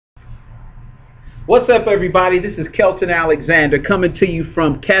What's up, everybody? This is Kelton Alexander coming to you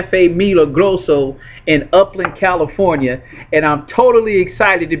from Cafe Milagroso in Upland, California, and I'm totally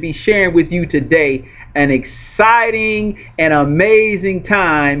excited to be sharing with you today an exciting and amazing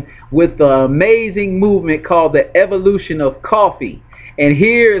time with the amazing movement called the evolution of coffee. And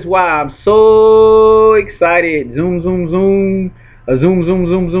here's why I'm so excited. Zoom, zoom, zoom. Zoom, zoom,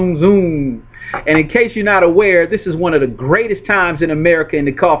 zoom, zoom, zoom. And in case you're not aware, this is one of the greatest times in America in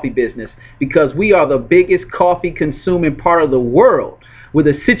the coffee business because we are the biggest coffee consuming part of the world, with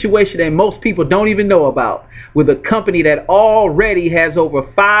a situation that most people don't even know about, with a company that already has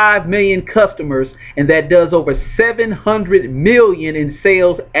over 5 million customers and that does over 700 million in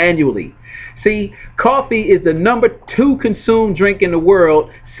sales annually. See, coffee is the #2 consumed drink in the world,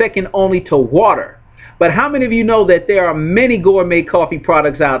 second only to water. But how many of you know that there are many gourmet coffee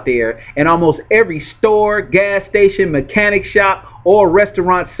products out there, and almost every store, gas station, mechanic shop, or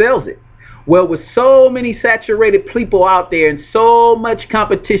restaurant sells it? Well, with so many saturated people out there and so much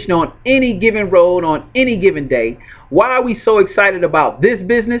competition on any given road on any given day, why are we so excited about this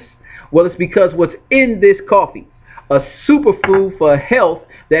business? Well, it's because what's in this coffee, a superfood for health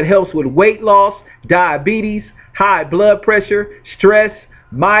that helps with weight loss, diabetes, high blood pressure, stress,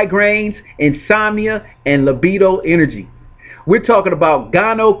 migraines, insomnia, and libido energy. We're talking about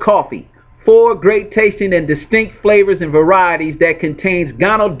Gano coffee, 4 great tasting and distinct flavors and varieties that contains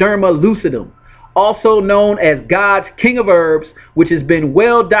Ganoderma lucidum, also known as God's King of Herbs, which has been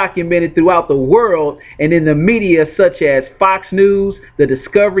well documented throughout the world and in the media such as Fox News, the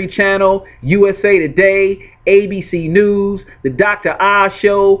Discovery Channel, USA Today, ABC News, the Dr. Oz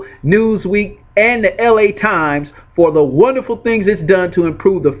Show, Newsweek, and the LA Times, for the wonderful things it's done to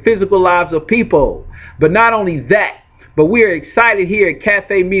improve the physical lives of people. But not only that, but we are excited here at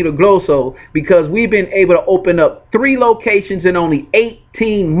Cafe Milagroso because we've been able to open up 3 locations in only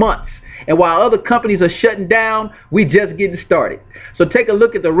 18 months. And while other companies are shutting down, we just getting started. So take a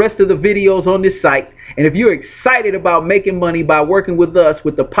look at the rest of the videos on this site. And if you're excited about making money by working with us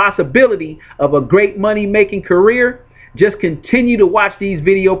with the possibility of a great money-making career, just continue to watch these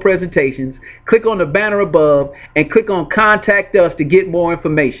video presentations, click on the banner above, and click on Contact Us to get more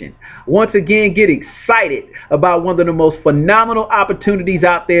information. Once again, get excited about one of the most phenomenal opportunities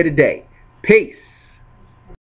out there today. Peace.